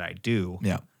think of that I do.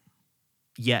 Yeah.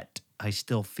 Yet I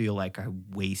still feel like I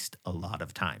waste a lot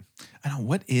of time. I know.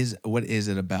 What is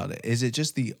it about it? Is it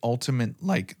just the ultimate,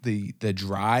 like the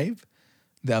drive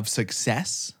of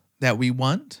success that we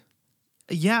want?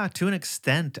 Yeah, to an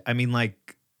extent. I mean,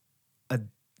 like,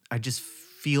 I just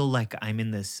feel like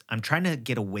I'm trying to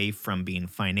get away from being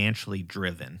financially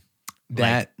driven.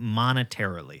 That like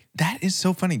monetarily. That is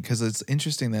so funny because it's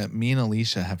interesting that me and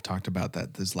Alicia have talked about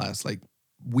that this last like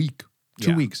week,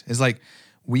 2 weeks. It's like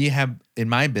we have in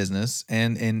my business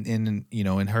and in you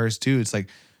know in hers too. It's like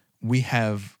we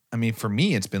have. I mean, for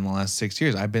me, it's been the last 6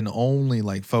 years. I've been only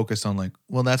like focused on like,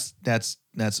 well, that's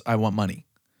I want money.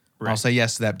 Right. I'll say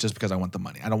yes to that just because I want the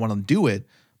money. I don't want to do it,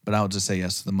 but I'll just say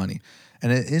yes to the money. And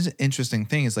it is an interesting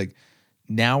thing. It's like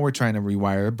now we're trying to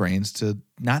rewire our brains to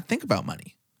not think about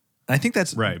money. And I think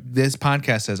that's right. This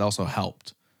podcast has also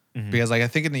helped because like I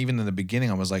think even in the beginning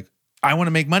I was like, I want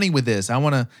to make money with this. I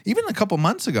want to. Even a couple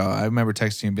months ago, I remember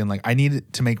texting you and being like, I need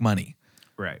it to make money.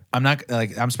 Right. I'm not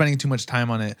like I'm spending too much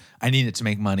time on it. I need it to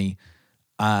make money.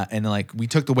 And like we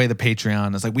took away the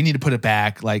Patreon. It's like we need to put it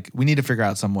back. Like we need to figure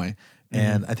out some way.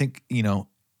 And I think you're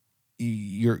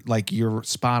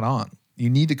spot on. You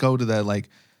need to go to the like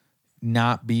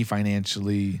not be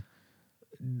financially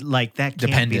like that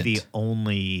can't dependent. Be the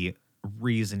only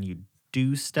reason you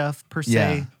do stuff per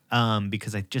se.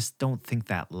 Because I just don't think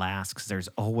that lasts because there's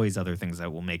always other things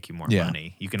that will make you more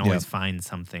money. You can always find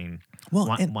something.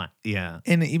 Well,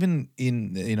 and even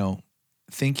in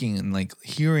thinking and like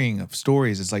hearing of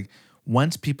stories, it's like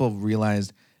once people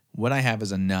realized what I have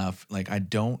is enough, like I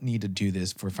don't need to do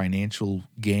this for financial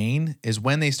gain, is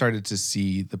when they started to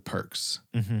see the perks.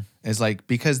 It's like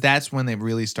because that's when they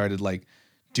really started like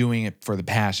doing it for the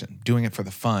passion, doing it for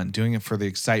the fun, doing it for the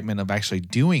excitement of actually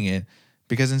doing it.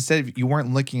 Because instead you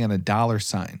weren't looking at a dollar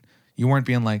sign. You weren't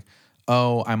being like,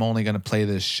 oh, I'm only going to play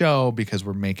this show because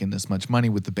we're making this much money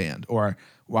with the band. Or,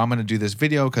 well, I'm going to do this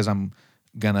video because I'm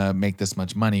going to make this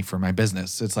much money for my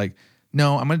business. It's like,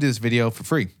 no, I'm going to do this video for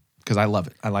free because I love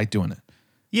it. I like doing it.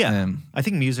 Yeah. I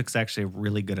think music's actually a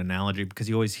really good analogy because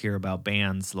you always hear about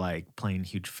bands like playing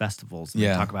huge festivals. And they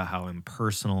talk about how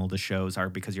impersonal the shows are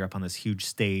because you're up on this huge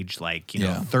stage, like,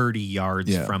 30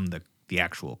 yards from the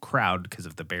actual crowd because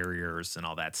of the barriers and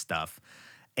all that stuff.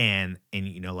 And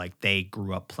like they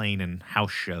grew up playing in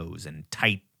house shows and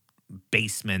tight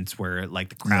basements where like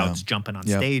the crowd's jumping on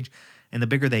stage. And the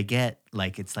bigger they get,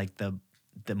 like it's like the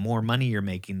more money you're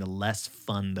making, the less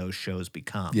fun those shows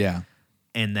become. Yeah.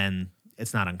 And then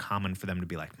it's not uncommon for them to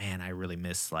be like, man, I really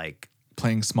miss like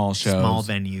playing small shows, small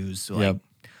venues. Like,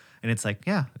 and it's like,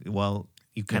 well,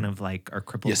 you kind of like are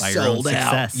crippled by your own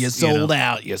success. You sold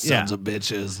out, you sons of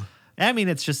bitches. I mean,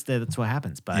 it's just that's what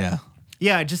happens. But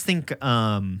yeah, I just think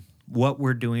what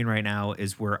we're doing right now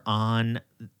is we're on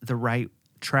the right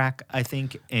track, I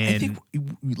think. And I think,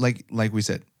 like we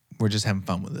said, we're just having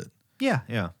fun with it.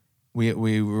 Yeah.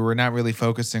 We're not really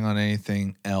focusing on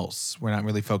anything else. We're not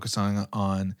really focusing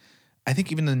on I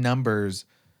think even the numbers,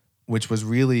 which was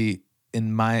really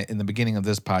in the beginning of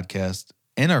this podcast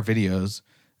and our videos,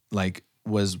 like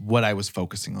was what I was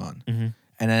focusing on. And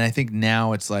then I think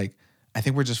now it's like I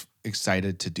think we're just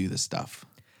excited to do this stuff.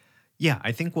 Yeah,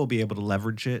 I think we'll be able to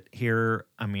leverage it here.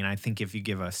 I mean, I think if you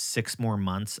give us 6 more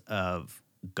months of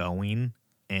going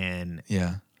and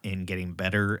getting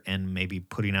better and maybe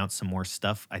putting out some more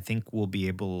stuff, I think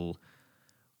we'll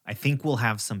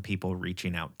have some people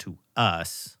reaching out to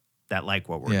us that like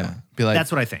what we're doing. Be like,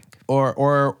 that's what I think.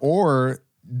 Or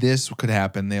this could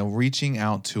happen. They're reaching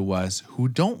out to us who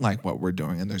don't like what we're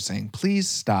doing and they're saying, please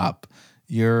stop.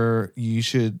 You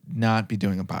should not be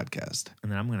doing a podcast.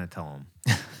 And then I'm going to tell them.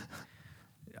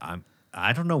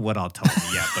 I don't know what I'll tell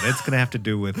them yet, but it's going to have to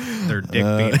do with their dick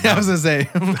being numb. I was going to say.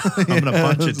 I'm going to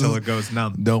punch it till it goes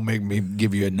numb. Don't make me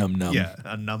give you a numb. Yeah,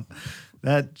 a numb.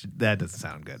 That doesn't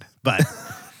sound good. But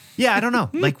yeah, I don't know.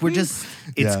 Like it's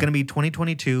going to be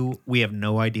 2022. We have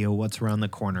no idea what's around the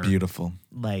corner. Beautiful.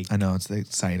 Like I know it's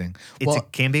exciting.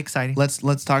 It can be exciting.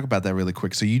 Let's talk about that really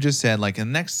quick. So you just said like in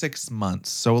the next 6 months.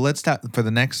 So let's talk for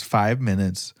the next 5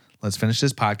 minutes. Let's finish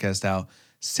this podcast out.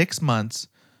 6 months.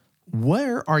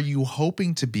 Where are you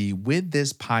hoping to be with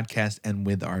this podcast and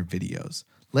with our videos?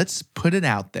 Let's put it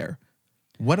out there.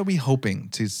 What are we hoping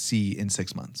to see in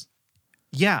 6 months?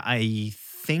 Yeah, I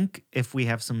think if we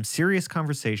have some serious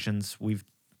conversations,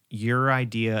 your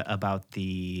idea about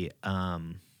the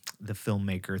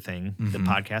filmmaker thing, the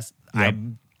podcast,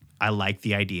 I like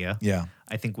the idea. Yeah.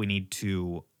 I think we need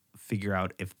to figure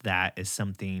out if that is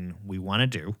something we want to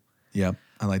do. Yep,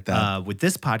 I like that. With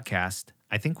this podcast,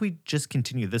 I think we just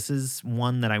continue. This is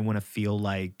one that I want to feel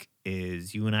like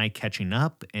is you and I catching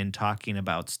up and talking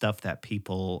about stuff that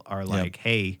people are like,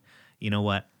 hey, you know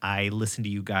what? I listen to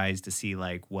you guys to see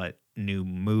like what new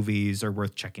movies are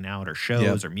worth checking out or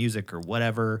shows or music or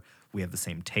whatever. We have the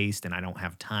same taste and I don't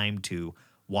have time to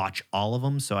watch all of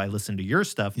them. So I listen to your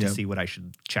stuff to see what I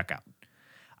should check out.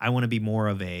 I want to be more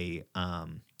of a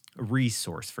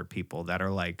resource for people that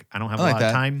are like, I don't have I a like lot that.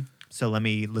 of time, so let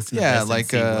me listen to Yeah, this.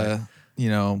 like and see what, you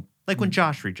know, like when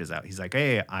Josh reaches out, he's like,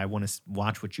 hey, I want to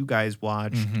watch what you guys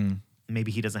watch.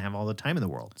 Maybe he doesn't have all the time in the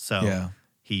world, so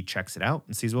he checks it out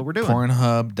and sees what we're doing.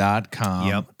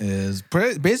 Pornhub.com is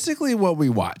basically what we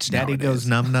watch. Daddy nowadays. Goes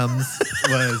Num Nums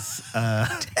was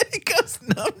Daddy Goes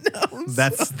Num Nums.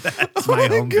 that's my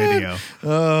home video.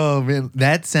 Oh man,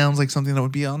 that sounds like something that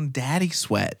would be on Daddy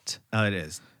Sweat. Oh, it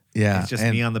is. Yeah, It's just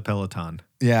me on the Peloton.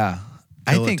 Yeah,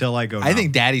 Till I go I numb.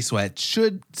 think Daddy Sweat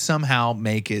should somehow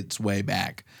make its way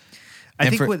back. I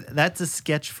And think that's a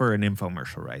sketch for an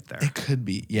infomercial right there. It could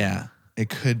be. Yeah, it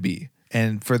could be.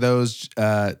 And for those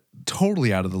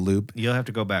totally out of the loop, You'll have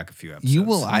to go back a few episodes. you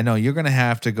will. I know you're going to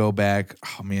have to go back.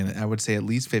 Oh man, I would say at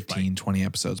least 15, 20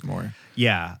 episodes more.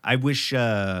 Yeah, I wish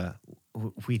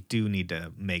we do need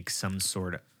to make some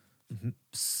sort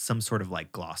of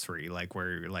like glossary, like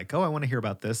where you're like, oh, I want to hear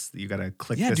about this. You got to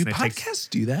click Yeah, this. do and it podcasts takes,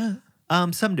 do that?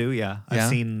 some do, yeah. Yeah. I've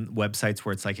seen websites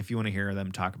where it's like, if you want to hear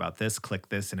them talk about this, click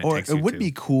this, and it Or takes it you would to.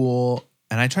 be cool.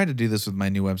 And I tried to do this with my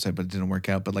new website, but it didn't work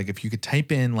out. But like, if you could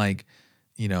type in like,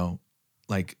 you know,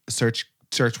 like search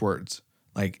words.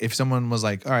 Like if someone was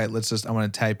like, all right, I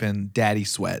want to type in Daddy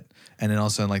Sweat. And then all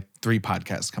of a sudden like 3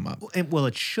 podcasts come up. Well,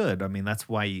 it should. I mean, that's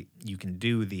why you can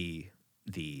do the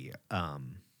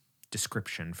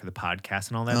description for the podcast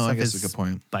and all that Oh, stuff. I guess is that's a good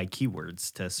point. by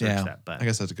keywords to search Yeah, that. But I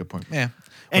guess that's a good point. Yeah,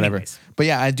 whatever. Anyways. But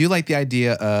yeah, I do like the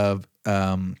idea of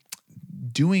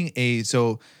doing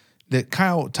that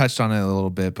Kyle touched on it a little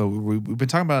bit, but we've been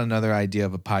talking about another idea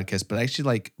of a podcast, but actually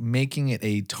like making it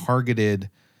a targeted,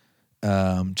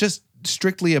 just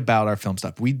strictly about our film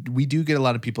stuff. We do get a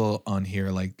lot of people on here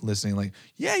like listening, like,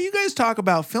 yeah, you guys talk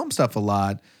about film stuff a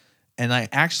lot, and like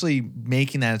actually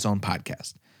making that its own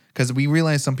podcast because we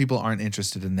realize some people aren't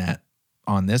interested in that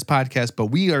on this podcast, but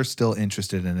we are still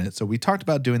interested in it. So we talked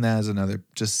about doing that as another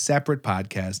just separate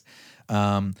podcast.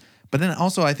 But then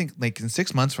also I think like in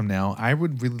 6 months from now, I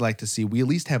would really like to see we at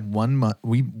least have one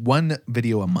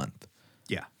video a month.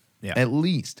 yeah. At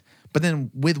least. But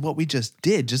then with what we just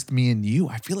did, just me and you,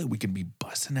 I feel like we could be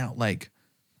busting out like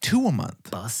 2 a month.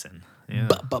 Bussin'. Yeah.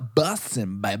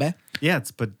 Busting, baby. Yeah,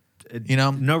 You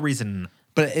know? no reason.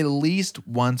 But at least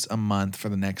once a month for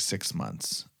the next 6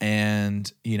 months.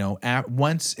 And, you know,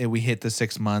 once we hit the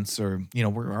 6 months or, you know,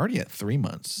 we're already at 3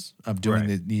 months of doing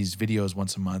Right. these videos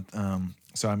once a month.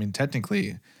 So, I mean,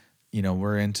 technically, you know,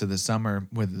 we're into the summer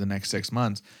with the next 6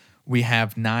 months. We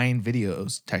have 9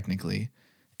 videos technically.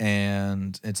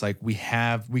 And it's like we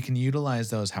can utilize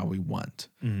those how we want.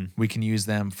 We can use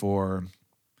them for,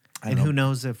 And who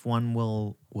knows if one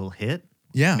will hit?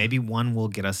 Yeah. Maybe one will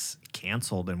get us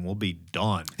canceled and we'll be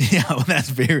done. Yeah, well, that's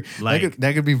very Like-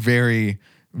 that could be very,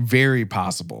 very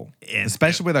possible, And-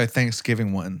 especially with our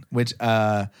Thanksgiving one, which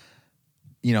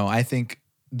you know, I think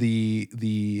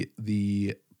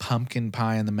the pumpkin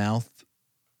pie in the mouth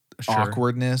Sure.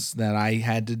 awkwardness that I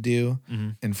had to do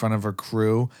in front of a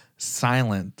crew,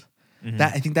 silent.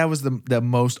 That I think that was the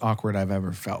most awkward I've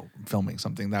ever felt filming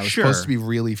something that was supposed Sure. to be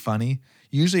really funny.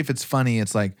 Usually, if it's funny,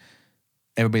 it's like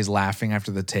everybody's laughing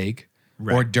after the take or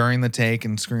Right. during the take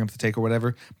and screwing up the take or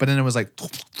whatever. But then it was like,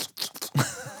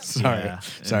 sorry, Yeah,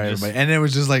 and sorry, just- everybody, and it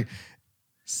was just like,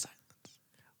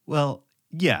 Well,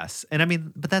 yes. And I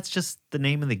mean, but that's just the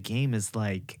name of the game is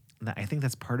like, I think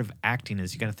that's part of acting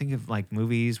is you got to think of like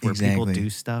movies where people Exactly. do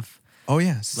stuff. oh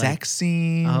yeah, sex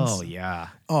scenes. Oh, yeah.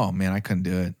 Oh man, I couldn't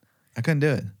do it. I couldn't do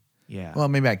it. Yeah. Well,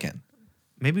 maybe I can.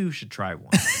 Maybe we should try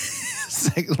one.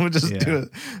 We'll just Yeah.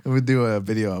 we'll do a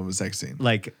video of a sex scene.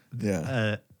 Like,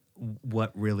 Yeah.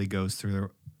 what really goes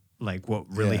through like what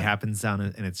really Yeah. happens down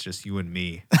and it's just you and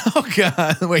me. Oh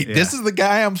god! Wait, this Yeah. is the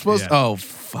guy I'm supposed to. Yeah. Oh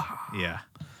fuck! Yeah.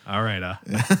 All right.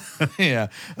 Yeah.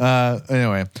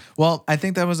 Anyway, well, I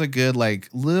think that was a good like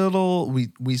little.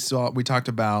 We talked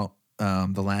about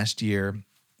the last year,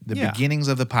 the Yeah. beginnings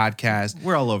of the podcast.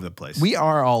 We're all over the place. We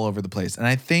are all over the place, and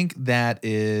I think that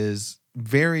is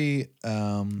very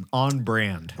on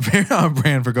brand. very on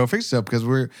brand for Go Fix Yourself because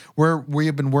we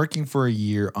have been working for a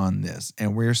year on this,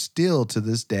 and we're still to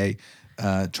this day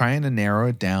trying to narrow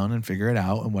it down and figure it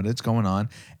out and what it's going on.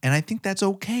 And I think that's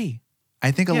okay. I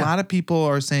think a Yeah. lot of people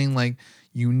are saying like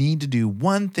you need to do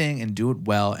one thing and do it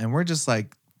well, and we're just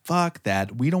like fuck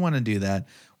that. We don't want to do that.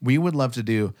 We would love to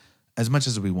do as much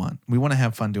as we want. We want to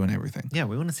have fun doing everything. Yeah,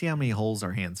 we want to see how many holes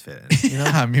our hands fit in. You know?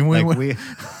 I mean, Like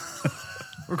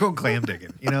we're going clam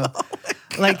digging, you know?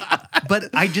 Like,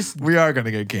 but we are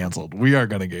gonna get canceled. We are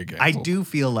gonna get canceled. I do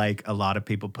feel like a lot of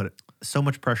people put so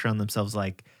much pressure on themselves.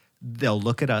 Like they'll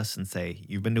look at us and say,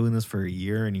 you've been doing this for a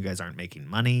year and you guys aren't making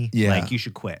money. Yeah. Like you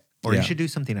should quit or Yeah. you should do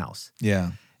something else.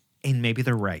 Yeah. And maybe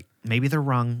they're right. Maybe they're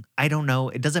wrong. I don't know.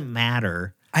 It doesn't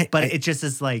matter. But it just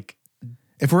is like,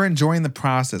 if we're enjoying the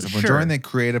process, if we're Sure. enjoying the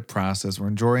creative process, we're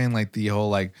enjoying like the whole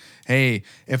like, hey,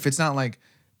 if it's not like,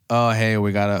 oh, hey,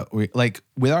 we like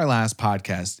with our last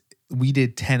podcast, we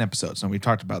did 10 episodes and we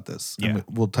talked about this. Yeah. And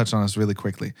we'll touch on this really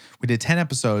quickly. We did 10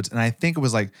 episodes and I think it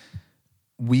was like,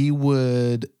 we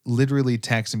would literally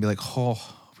text and be like, oh,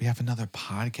 we have another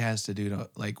podcast to do.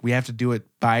 Like we have to do it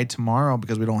by tomorrow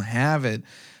because we don't have it.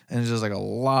 And it's just like a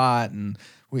lot. And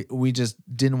we just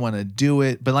didn't want to do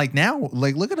it. But like now,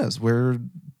 like look at us. We're,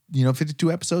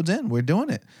 52 episodes in. We're doing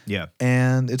it. yeah.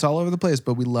 And it's all over the place,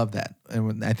 but we love that.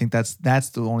 And I think that's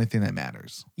the only thing that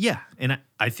matters. Yeah. And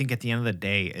I think at the end of the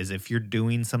day is if you're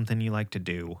doing something you like to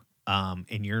do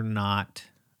and you're not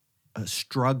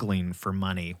struggling for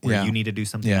money where Yeah. you need to do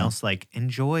something Yeah. else, like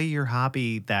enjoy your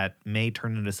hobby that may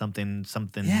turn into something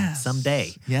Yes.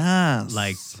 someday. Yes.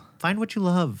 Like find what you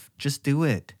love. Just do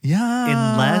it. yes.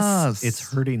 Unless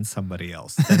it's hurting somebody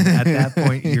else. Then at that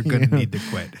point, you're going to need to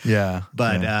quit. Yeah.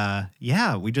 But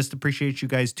yeah. we just appreciate you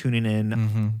guys tuning in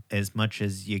Mm-hmm. as much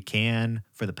as you can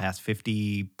for the past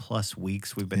 50 plus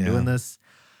weeks we've been Yeah. doing this.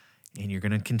 And you're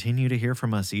going to continue to hear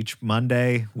from us each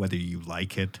Monday, whether you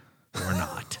like it or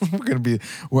not.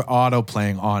 we're auto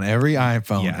playing on every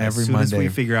iPhone Yeah, every as soon Monday. as we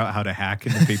figure out how to hack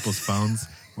into people's phones,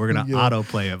 we're going to Yeah.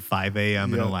 autoplay at 5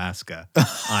 a.m. in Yeah. Alaska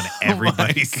on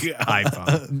everybody's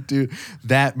iPhone. Dude,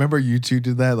 remember U2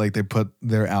 did that? Like they put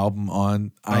their album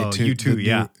on iTunes. U2,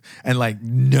 yeah. And like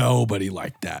nobody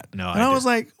liked that. No, and I was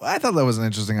like, I thought that was an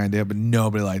interesting idea, but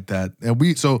nobody liked that.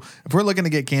 And so if we're looking to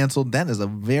get canceled, that is a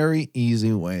very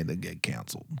easy way to get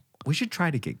canceled. We should try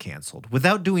to get canceled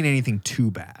without doing anything too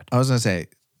bad. I was gonna say,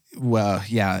 well,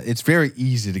 yeah, it's very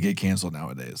easy to get canceled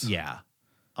nowadays. Yeah.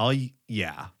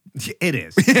 Yeah, it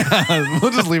is. Yeah,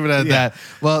 we'll just leave it at Yeah. that.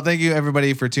 Well, thank you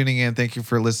everybody for tuning in. Thank you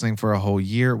for listening for a whole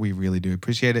year. We really do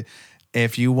appreciate it.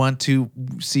 If you want to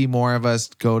see more of us,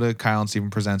 go to Kyle and Steven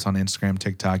Presents on Instagram,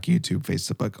 TikTok, YouTube,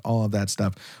 Facebook, all of that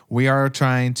stuff. We are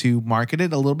trying to market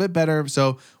it a little bit better,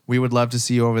 so we would love to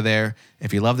see you over there.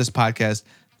 If you love this podcast,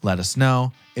 let us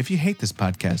know. If you hate this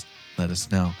podcast, let us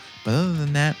know. But other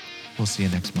than that, we'll see you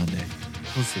next Monday.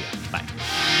 We'll see you. Bye.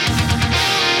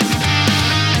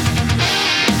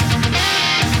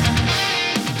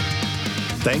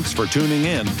 Thanks for tuning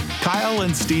in. Kyle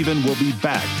and Steven will be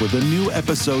back with a new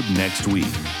episode next week.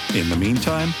 In the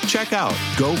meantime, check out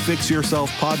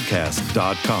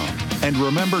GoFixYourselfPodcast.com. And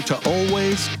remember to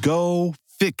always go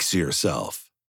fix yourself.